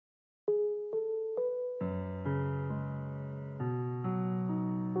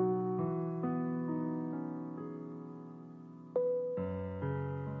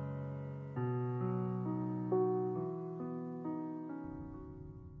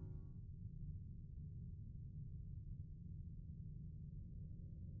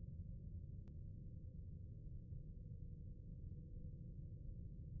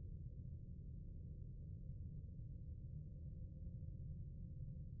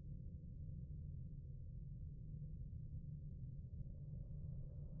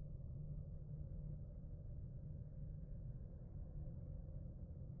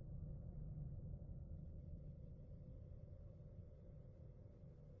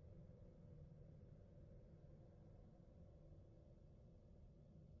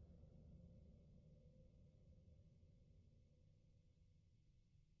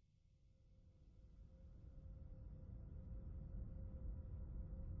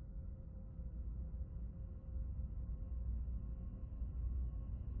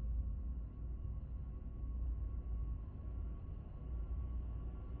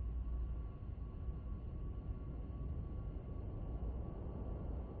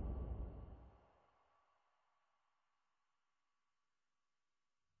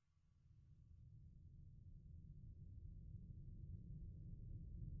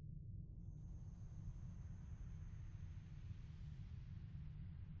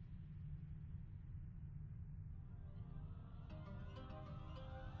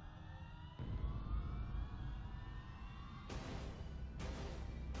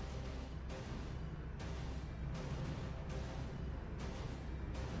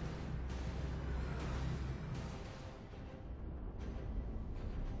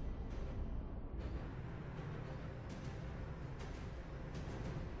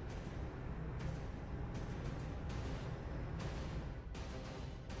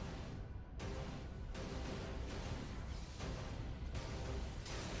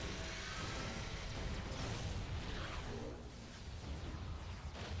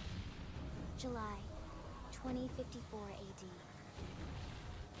July, 2054 AD.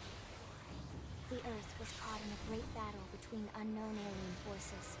 The Earth was caught in a great battle between unknown alien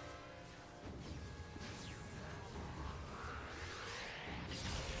forces.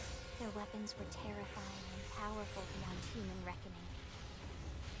 Their weapons were terrifying and powerful beyond human reckoning.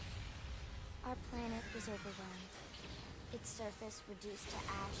 Our planet was overwhelmed, its surface reduced to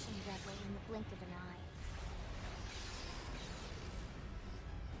ash and rubble in the blink of an eye.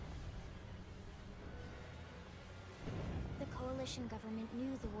 The Coalition government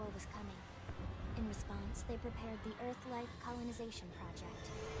knew the war was coming. In response, they prepared the Earth-Life Colonization Project,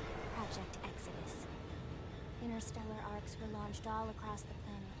 Project Exodus. Interstellar arcs were launched all across the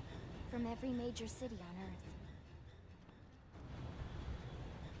planet, from every major city on Earth.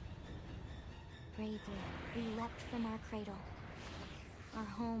 Bravely, we leapt from our cradle, our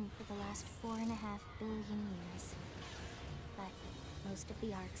home for the last 4.5 billion years. But most of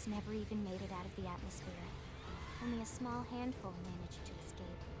the arcs never even made it out of the atmosphere. Only a small handful managed to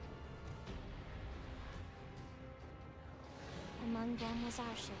escape. Among them was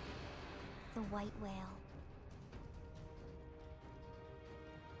our ship, the White Whale.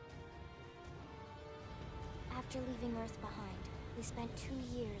 After leaving Earth behind, we spent 2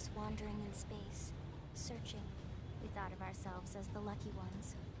 years wandering in space, searching. We thought of ourselves as the lucky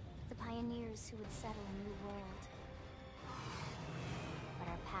ones, the pioneers who would settle a new world. But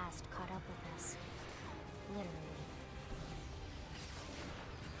our past caught up with us, literally.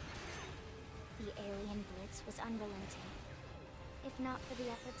 The alien blitz was unrelenting. If not for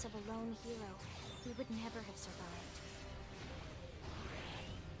the efforts of a lone hero, we would never have survived.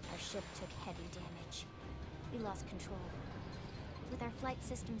 Our ship took heavy damage. We lost control. With our flight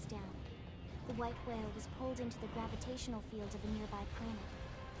systems down, the White Whale was pulled into the gravitational field of a nearby planet,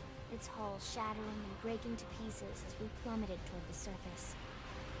 its hull shattering and breaking to pieces as we plummeted toward the surface.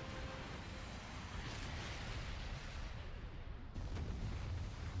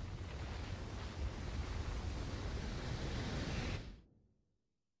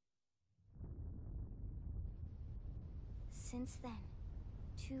 Since then,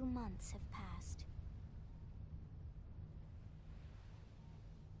 2 months have passed.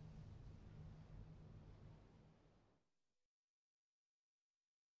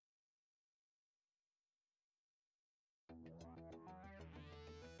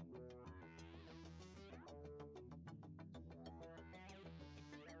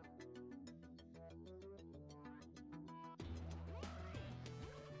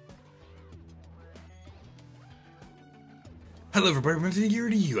 Hello everybody, I'm here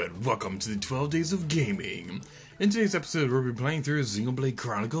to you and welcome to the 12 Days of Gaming. In today's episode, we'll be playing through Xenoblade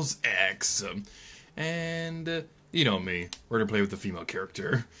Chronicles X. And, you know me, we're going to play with the female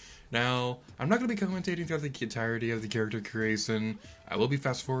character. Now, I'm not going to be commentating throughout the entirety of the character creation. I will be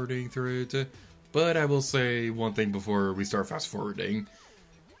fast-forwarding through it. But I will say one thing before we start fast-forwarding.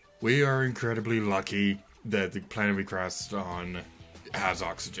 We are incredibly lucky that the planet we crashed on has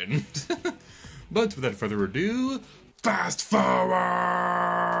oxygen. But without further ado, fast forward!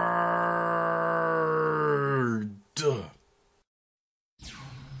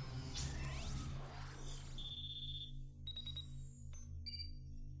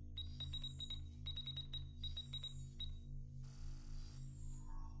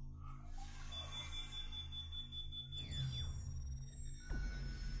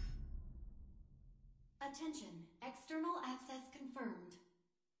 Attention, external access confirmed.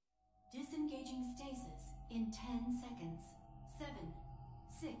 Disengaging stasis in 10 seconds. 7,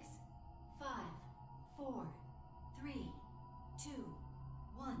 6, 5, 4, 3, 2,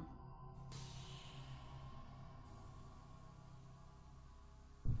 1.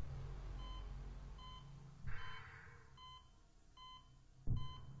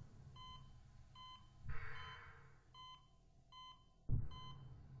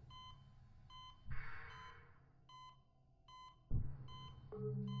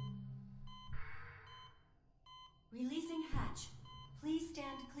 Releasing hatch. Please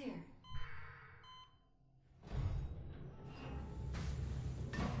stand clear.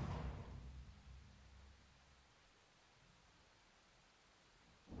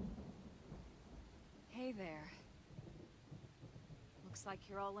 Hey there. Looks like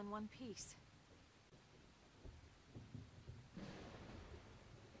you're all in one piece.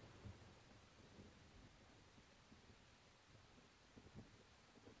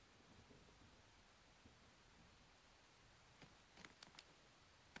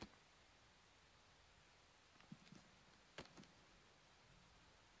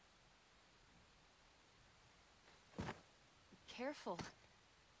 Careful.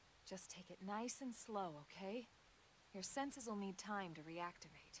 Just take it nice and slow, okay? Your senses will need time to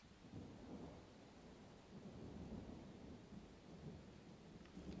reactivate.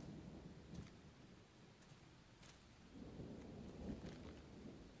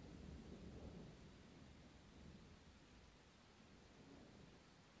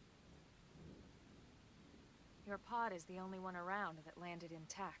 Your pod is the only one around that landed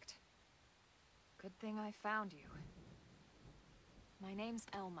intact. Good thing I found you. My name's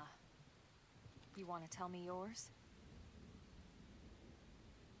Elma. You want to tell me yours?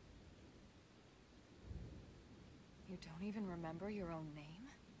 You don't even remember your own name?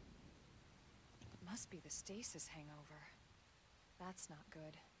 It must be the stasis hangover. That's not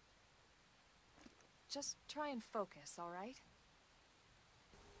good. Just try and focus, all right?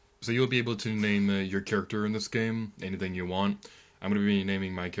 So you'll be able to name your character in this game, anything you want. I'm going to be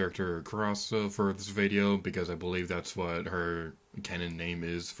naming my character Cross for this video, because I believe that's what her canon name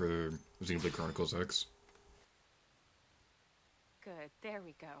is for Xenoblade Chronicles X. Good, there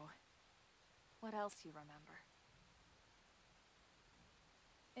we go. What else you remember?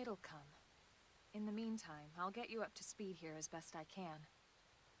 It'll come. In the meantime, I'll get you up to speed here as best I can.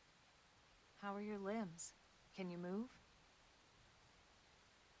 How are your limbs? Can you move?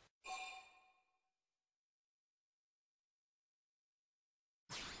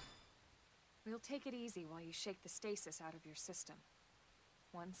 We'll take it easy while you shake the stasis out of your system.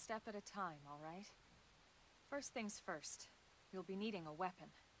 One step at a time, all right? First things first, you'll be needing a weapon.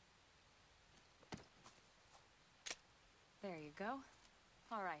 There you go.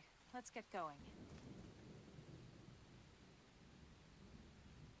 All right, let's get going.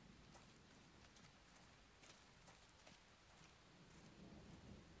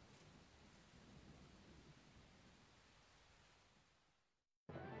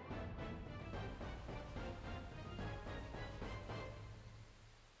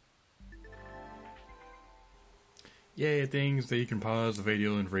 Yay, things that you can pause the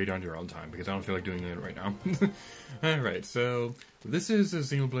video and read on your own time, because I don't feel like doing it right now. Alright, so this is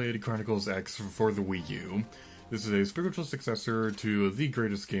Xenoblade Chronicles X for the Wii U. This is a spiritual successor to the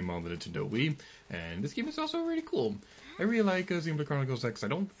greatest game on the Nintendo Wii, and this game is also really cool. I really like Xenoblade Chronicles X. I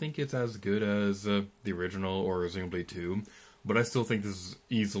don't think it's as good as the original or Xenoblade 2, but I still think this is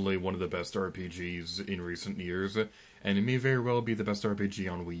easily one of the best RPGs in recent years, and it may very well be the best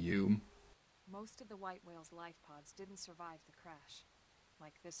RPG on Wii U. Most of the White Whale's life pods didn't survive the crash,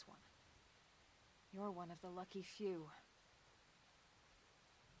 like this one. You're one of the lucky few.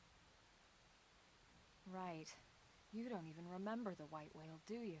 Right. You don't even remember the White Whale,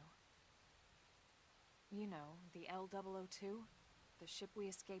 do you? You know, the L002? The ship we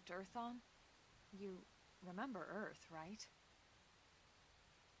escaped Earth on? You remember Earth, right?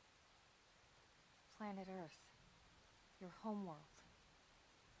 Planet Earth. Your homeworld.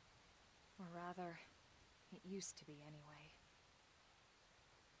 Or rather, it used to be anyway.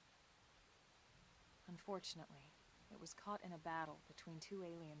 Unfortunately, it was caught in a battle between two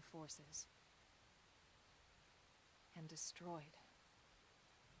alien forces. And destroyed.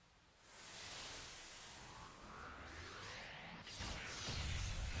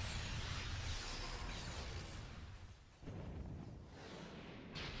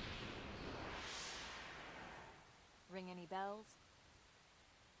 Ring any bells?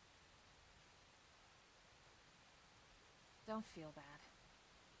 Don't feel bad.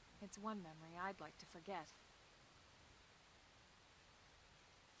 It's one memory I'd like to forget.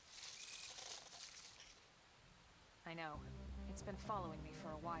 I know. It's been following me for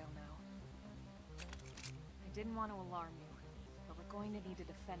a while now. I didn't want to alarm you, but we're going to need to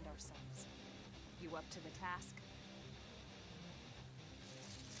defend ourselves. You up to the task?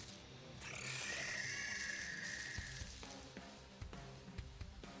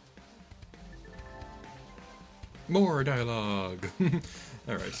 More dialogue!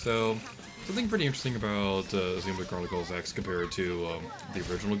 Alright, so something pretty interesting about Xenoblade Chronicles X compared to the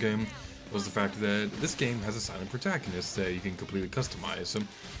original game was the fact that this game has a silent protagonist that you can completely customize.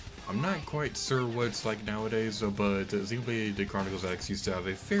 I'm not quite sure what it's like nowadays, but Xenoblade Chronicles X used to have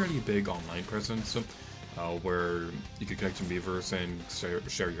a fairly big online presence where you could connect to Miiverse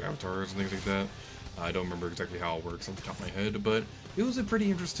and share your avatars and things like that. I don't remember exactly how it works off the top of my head, but it was a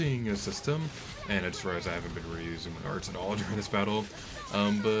pretty interesting system, and I just realized I haven't been really using my arts at all during this battle.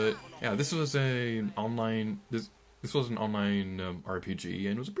 But yeah, this was an online RPG,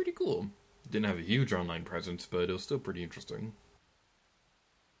 and it was pretty cool. It didn't have a huge online presence, but it was still pretty interesting.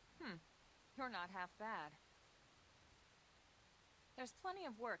 You're not half bad. There's plenty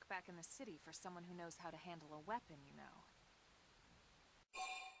of work back in the city for someone who knows how to handle a weapon, you know.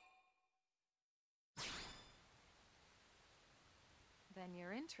 Then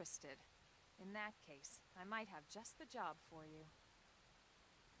you're interested. In that case, I might have just the job for you.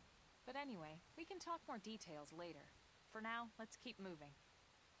 But anyway, we can talk more details later. For now, let's keep moving.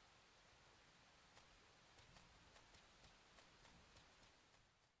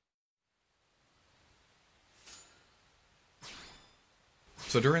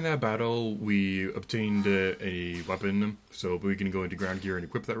 So during that battle, we obtained a weapon, so we can go into ground gear and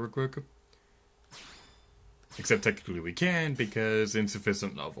equip that real quick. Except technically we can, because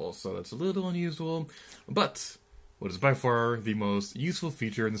insufficient level, so that's a little unusual. But what is by far the most useful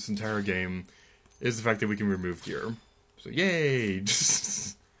feature in this entire game is the fact that we can remove gear. So yay!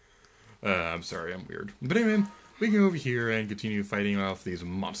 I'm sorry, I'm weird. But anyway, we can go over here and continue fighting off these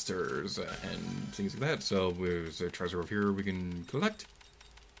monsters and things like that. So there's a treasure over here we can collect.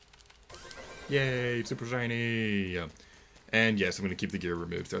 Yay, super shiny! And yes, I'm going to keep the gear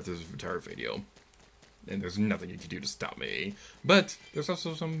removed throughout this entire video. And there's nothing you can do to stop me. But there's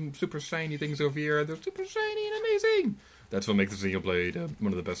also some super shiny things over here. They're super shiny and amazing! That's what makes Xenoblade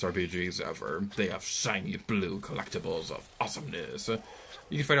one of the best RPGs ever. They have shiny blue collectibles of awesomeness.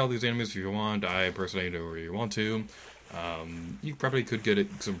 You can fight all these enemies if you want. I personally don't really want to. You probably could get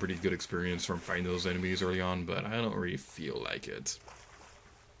some pretty good experience from fighting those enemies early on, but I don't really feel like it.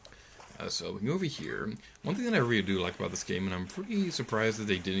 So we can go over here. One thing that I really do like about this game, and I'm pretty surprised that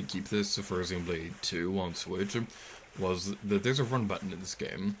they didn't keep this for Xenoblade 2 on Switch, was that there's a run button in this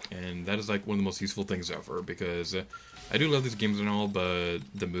game, and that is like one of the most useful things ever, because I do love these games and all, but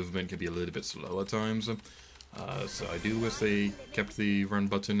the movement can be a little bit slow at times. So I do wish they kept the run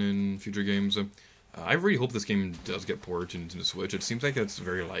button in future games. I really hope this game does get ported into the Switch. It seems like that's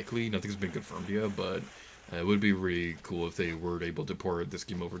very likely. Nothing's been confirmed yet, but it would be really cool if they were able to port this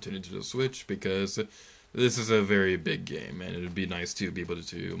game over to Nintendo Switch, because this is a very big game, and it would be nice to be able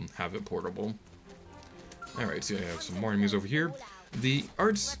to have it portable. Alright, so I have some more enemies over here. The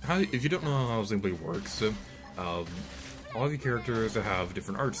arts, if you don't know how Xenoblade works, all the characters have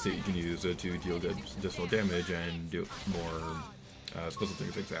different arts that you can use to deal additional damage and do more special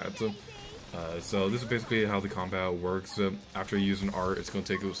things like that. So this is basically how the combat works. After you use an art, it's going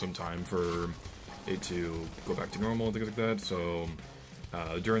to take some time for it to go back to normal and things like that. So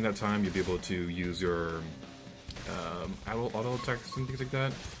during that time, you'll be able to use your auto attacks and things like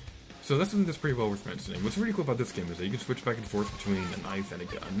that. So that's something that's pretty well worth mentioning. What's really cool about this game is that you can switch back and forth between a knife and a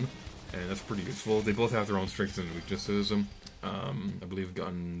gun, and that's pretty useful. They both have their own strengths and weaknesses. I believe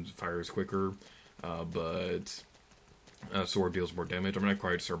gun fires quicker, but sword deals more damage. I'm not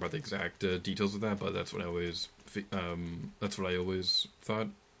quite sure about the exact details of that, but that's what I always thought.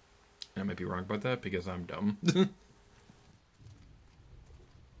 I might be wrong about that because I'm dumb.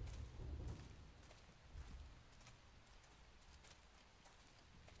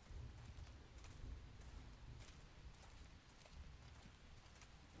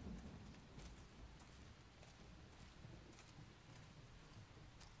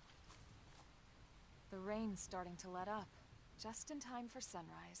 The rain's starting to let up, just in time for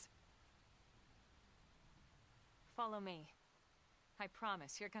sunrise. Follow me. I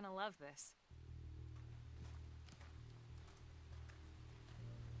promise you're gonna love this.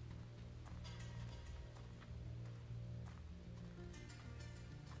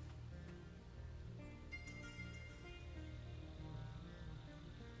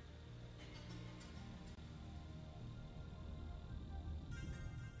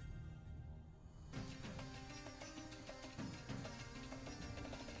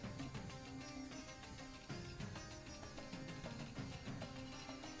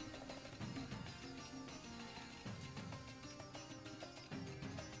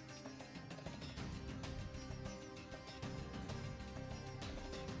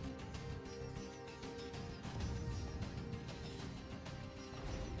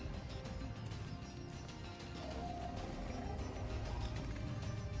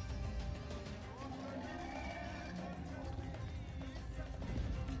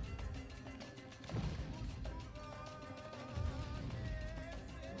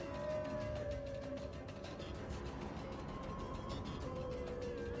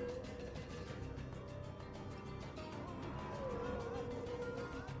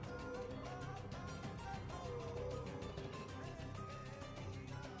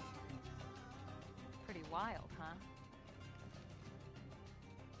 Wild, huh?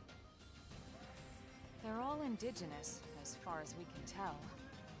 They're all indigenous, as far as we can tell.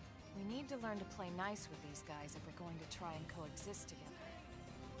 We need to learn to play nice with these guys if we're going to try and coexist together.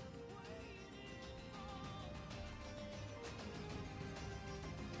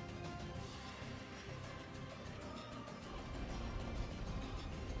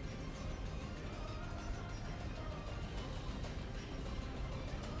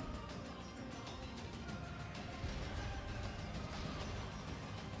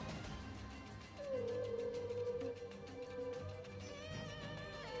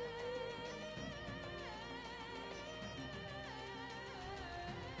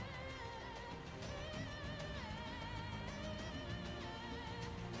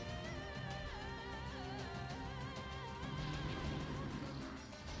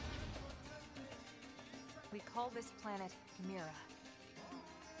 We call this planet Mira.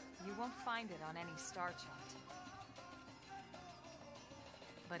 You won't find it on any star chart.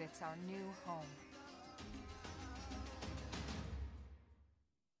 But it's our new home.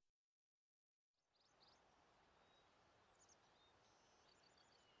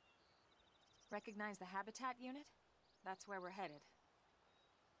 Recognize the habitat unit? That's where we're headed.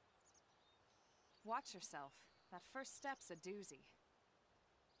 Watch yourself. That first step's a doozy.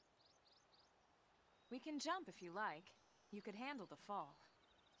 We can jump if you like. You could handle the fall.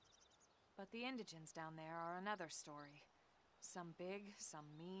 But the indigents down there are another story. Some big,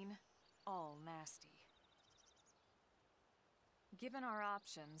 some mean, all nasty. Given our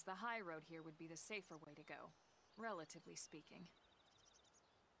options, the high road here would be the safer way to go, relatively speaking.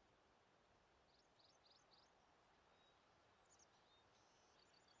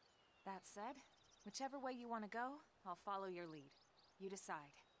 That said, whichever way you want to go, I'll follow your lead. You decide.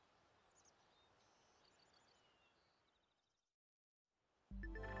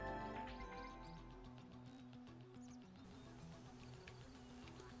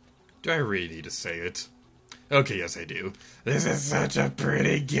 Do I really need to say it? Okay, yes I do. This is such a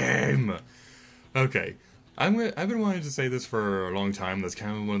pretty game! Okay, I've been wanting to say this for a long time. That's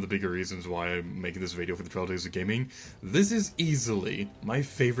kind of one of the bigger reasons why I'm making this video for the 12 Days of Gaming. This is easily my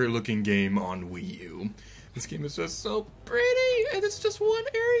favorite looking game on Wii U. This game is just so pretty, and it's just one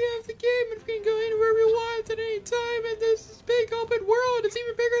area of the game, and we can go anywhere we want at any time, and this is big open world. It's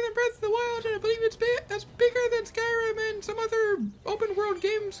even bigger than Breath of the Wild, and I believe it's bigger than Skyrim and some other open world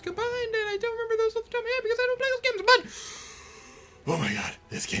games combined, and I don't remember those off the top of my head because I don't play those games, but oh my god,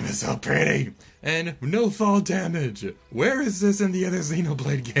 this game is so pretty! And no fall damage! Where is this in the other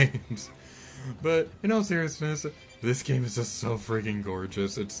Xenoblade games? But in all seriousness, this game is just so freaking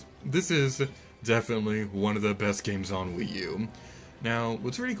gorgeous. This is definitely one of the best games on Wii U. Now,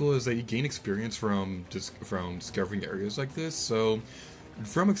 what's really cool is that you gain experience from discovering areas like this, so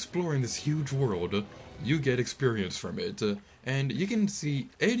from exploring this huge world, you get experience from it, and you can see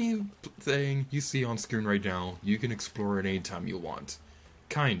anything you see on screen right now, you can explore it anytime you want.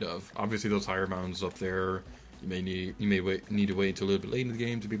 Kind of. Obviously those higher mountains up there, you may need to wait until a little bit late in the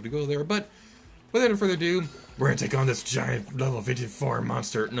game to be able to go there, but without further ado, we're gonna take on this giant level 54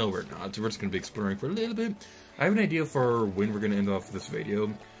 monster. No, we're not. We're just gonna be exploring for a little bit. I have an idea for when we're gonna end off this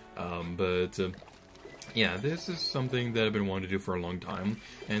video, yeah, this is something that I've been wanting to do for a long time,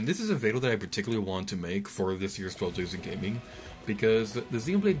 and this is a video that I particularly want to make for this year's 12 Days of Gaming, because the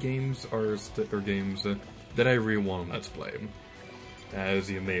Xenoblade games are games that I really want to Let's Play. As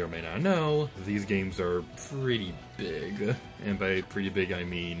you may or may not know, these games are pretty big, and by pretty big I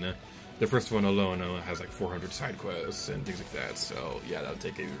mean the first one alone has like 400 side quests and things like that, so yeah, that'll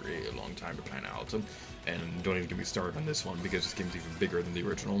take a really long time to plan out. And don't even get me started on this one, because this game's even bigger than the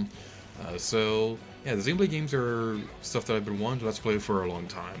original. So, yeah, the Xenoblade games are stuff that I've been wanting to Let's Play for a long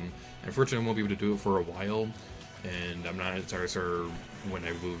time. Unfortunately, I won't be able to do it for a while, and I'm not entirely sure when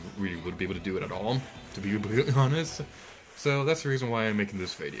I really would be able to do it at all, to be completely honest. So that's the reason why I'm making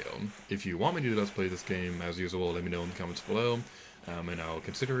this video. If you want me to Let's Play this game, as usual, let me know in the comments below, and I'll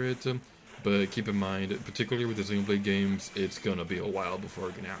consider it. But keep in mind, particularly with the Xenoblade games, it's gonna be a while before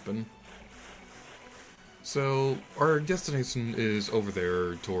it can happen. So, our destination is over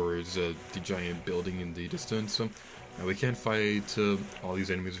there towards the giant building in the distance. Now, we can't fight all these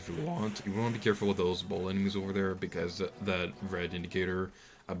enemies if we want. You want to be careful with those bull enemies over there, because that red indicator,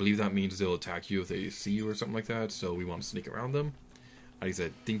 I believe that means they'll attack you if they see you or something like that, so we want to sneak around them. At least I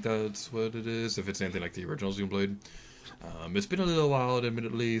think that's what it is, if it's anything like the original Xenoblade. It's been a little while,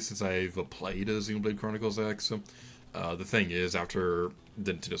 admittedly, since I've played Xenoblade Chronicles X. The thing is, after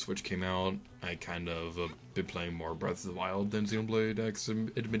the Nintendo Switch came out, I kind of been playing more Breath of the Wild than Xenoblade X,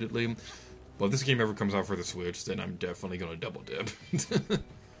 admittedly. But if this game ever comes out for the Switch, then I'm definitely going to double dip.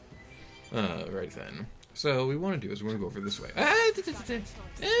 Right then. So, what we want to do is we're going to go over this way.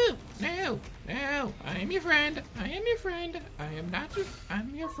 No, I am your friend. I'm your friend,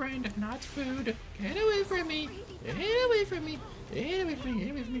 not food. Get away from me. Get away from me. Get away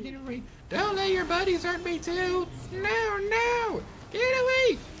from me. Get away. Don't let your buddies hurt me too. No. Get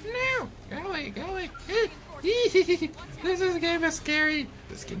away. No. Go away.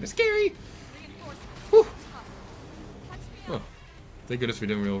 This game is scary. Whew. Oh, thank goodness we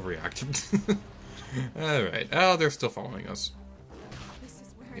didn't overreact. Alright. Oh, they're still following us.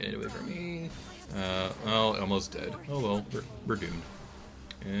 Get away from me. Oh, almost dead. Oh well, we're doomed.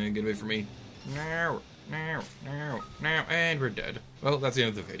 And get away from me. No. And we're dead. Well, that's the end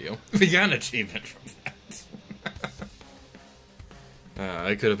of the video. We got an achievement from that.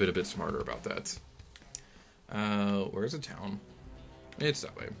 I could have been a bit smarter about that. Where's the town? It's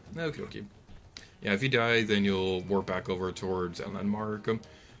that way. Okie dokie. yeah, if you die, then you'll warp back over towards a landmark.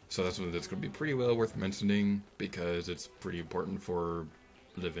 So that's something that's going to be pretty well worth mentioning, because it's pretty important for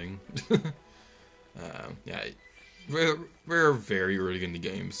living. Yeah, we're very early in the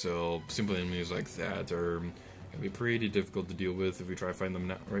game, so simple enemies like that are going to be pretty difficult to deal with if we try to find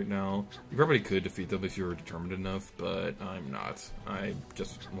them right now. You probably could defeat them if you were determined enough, but I'm not. I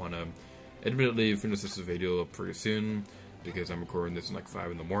just want to admittedly finish this video up pretty soon, because I'm recording this in like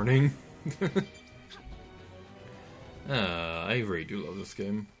 5 in the morning. I really do love this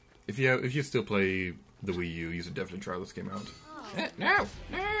game. If you still play the Wii U, you should definitely try this game out. No!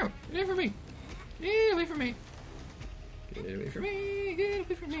 Get away from me! Get away from me! Get away from me! Get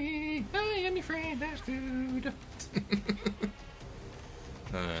away from me! I am your friend, that food!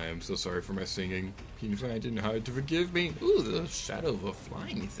 I'm so sorry for my singing. Can you find it hard to forgive me? Ooh, the shadow of a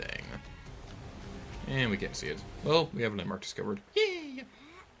flying thing. And we can't see it. Well, we have a landmark discovered. Yay!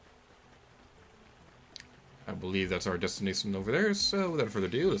 I believe that's our destination over there, so without further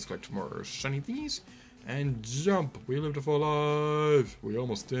ado, let's collect more shiny things and jump! We lived to fall alive! We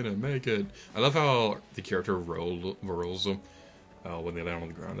almost didn't make it. I love how the character rolls when they land on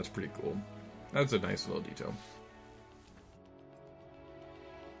the ground. That's pretty cool. That's a nice little detail.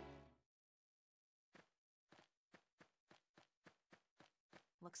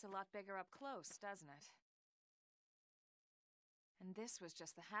 Looks a lot bigger up close, doesn't it? And this was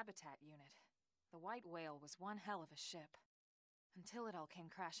just the habitat unit. The white whale was one hell of a ship. Until it all came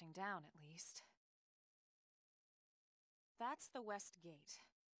crashing down, at least. That's the west gate.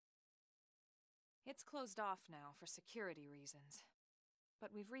 It's closed off now for security reasons.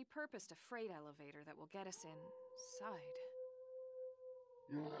 But we've repurposed a freight elevator that will get us inside.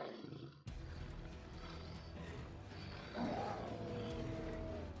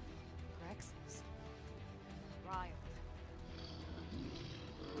 Grexes. Riled.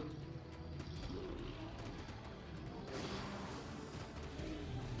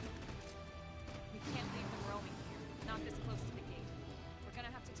 We can't leave them roaming here, not this close to the gate. We're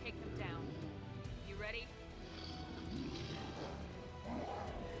gonna have to take them down. You ready?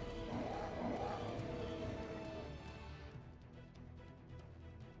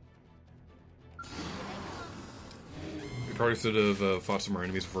 We probably should have fought some more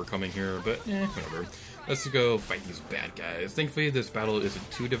enemies before coming here, but whatever. Let's go fight these bad guys. Thankfully, this battle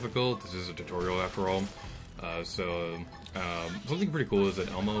isn't too difficult. This is a tutorial after all. Something pretty cool is that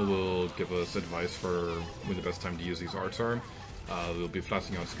Elmo will give us advice for when the best time to use these arts are. They'll be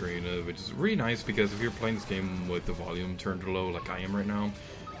flashing on screen, which is really nice because if you're playing this game with the volume turned low like I am right now,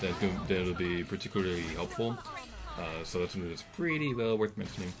 then it'll be particularly helpful. So that's something that's pretty well worth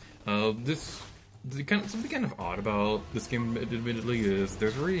mentioning. Something kind of odd about this game, admittedly, is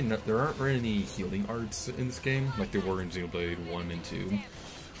there aren't really any healing arts in this game like there were in Xenoblade 1 and 2.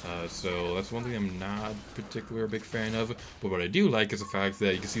 So that's one thing I'm not particularly a big fan of. But what I do like is the fact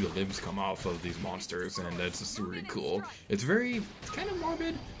that you can see the limbs come off of these monsters, and that's just really cool. It's kind of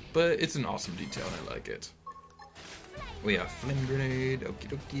morbid, but it's an awesome detail, and I like it. We have flame grenade, okie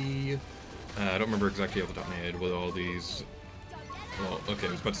dokie. I don't remember exactly off the top of my head what all these. Well, okay,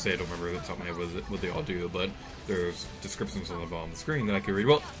 I was about to say I don't remember off the top of my head what they all do, but there's descriptions on the screen that I can read.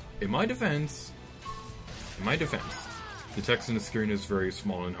 Well, in my defense, the text on the screen is very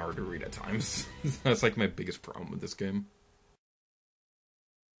small and hard to read at times. That's like my biggest problem with this game.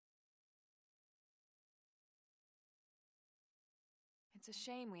 It's a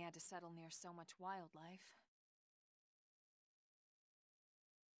shame we had to settle near so much wildlife.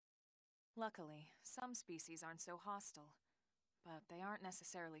 Luckily, some species aren't so hostile, but they aren't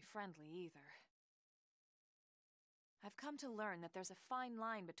necessarily friendly either. I've come to learn that there's a fine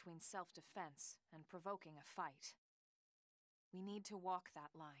line between self-defense and provoking a fight. We need to walk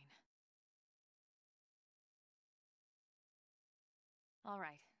that line. All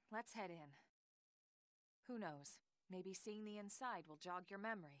right, let's head in. Who knows, maybe seeing the inside will jog your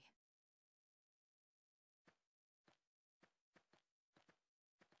memory.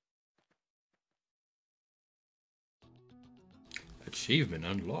 Achievement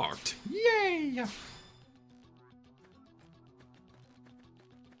unlocked. Yay!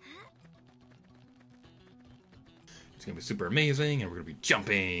 It's gonna be super amazing, and we're gonna be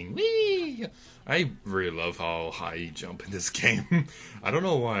jumping. Whee! I really love how high you jump in this game. I don't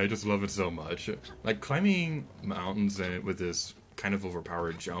know why, I just love it so much. Like, climbing mountains and with this kind of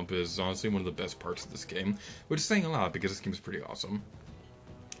overpowered jump is honestly one of the best parts of this game, which is saying a lot because this game is pretty awesome.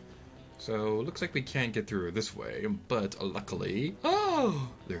 So, looks like we can't get through this way, but luckily... Oh!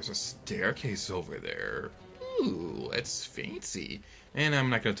 There's a staircase over there. Ooh, that's fancy. And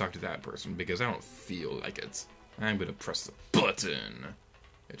I'm not gonna talk to that person because I don't feel like it. I'm gonna press the button.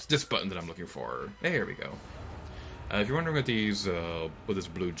 It's this button that I'm looking for. There we go. If you're wondering what what this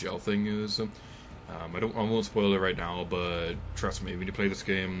blue gel thing is, I won't spoil it right now, but trust me, when you play this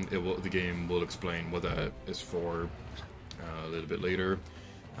game, the game will explain what that is for a little bit later.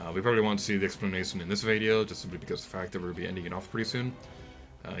 We probably won't see the explanation in this video, just simply because of the fact that we'll be ending it off pretty soon,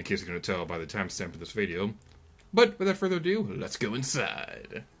 in case you're going to tell by the timestamp of this video. But without further ado, let's go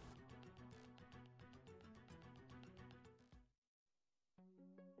inside.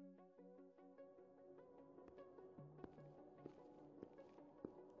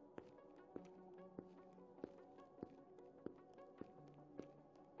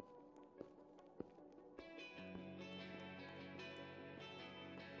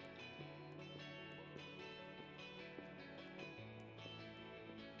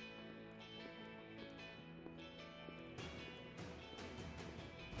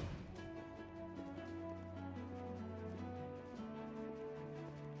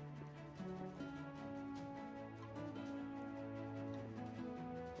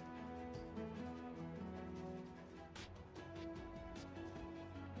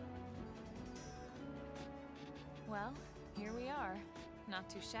 Well, here we are. Not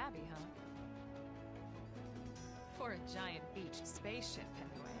too shabby, huh? For a giant beached spaceship,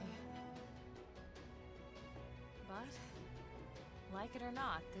 anyway. But, like it or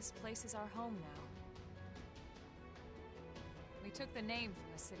not, this place is our home now. We took the name from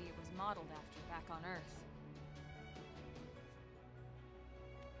the city it was modeled after back on Earth.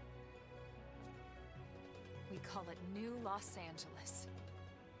 We call it New Los Angeles.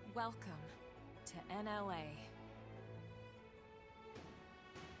 Welcome to NLA.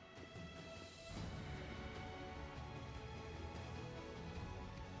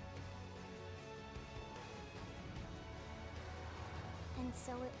 And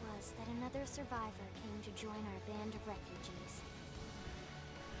so it was that another survivor came to join our band of refugees.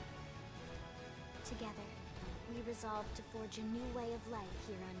 Together, we resolved to forge a new way of life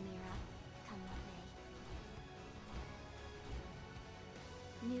here on Mira, come what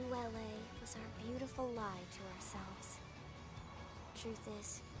may. New LA was our beautiful lie to ourselves. Truth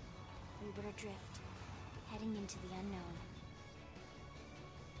is, we were adrift, heading into the unknown.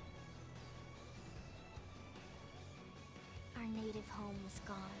 Our native home was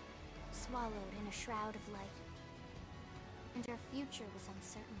gone, swallowed in a shroud of light. And our future was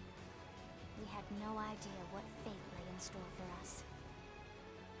uncertain. We had no idea what fate lay in store for us.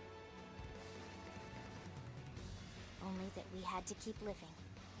 Only that we had to keep living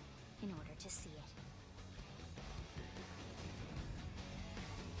in order to see it.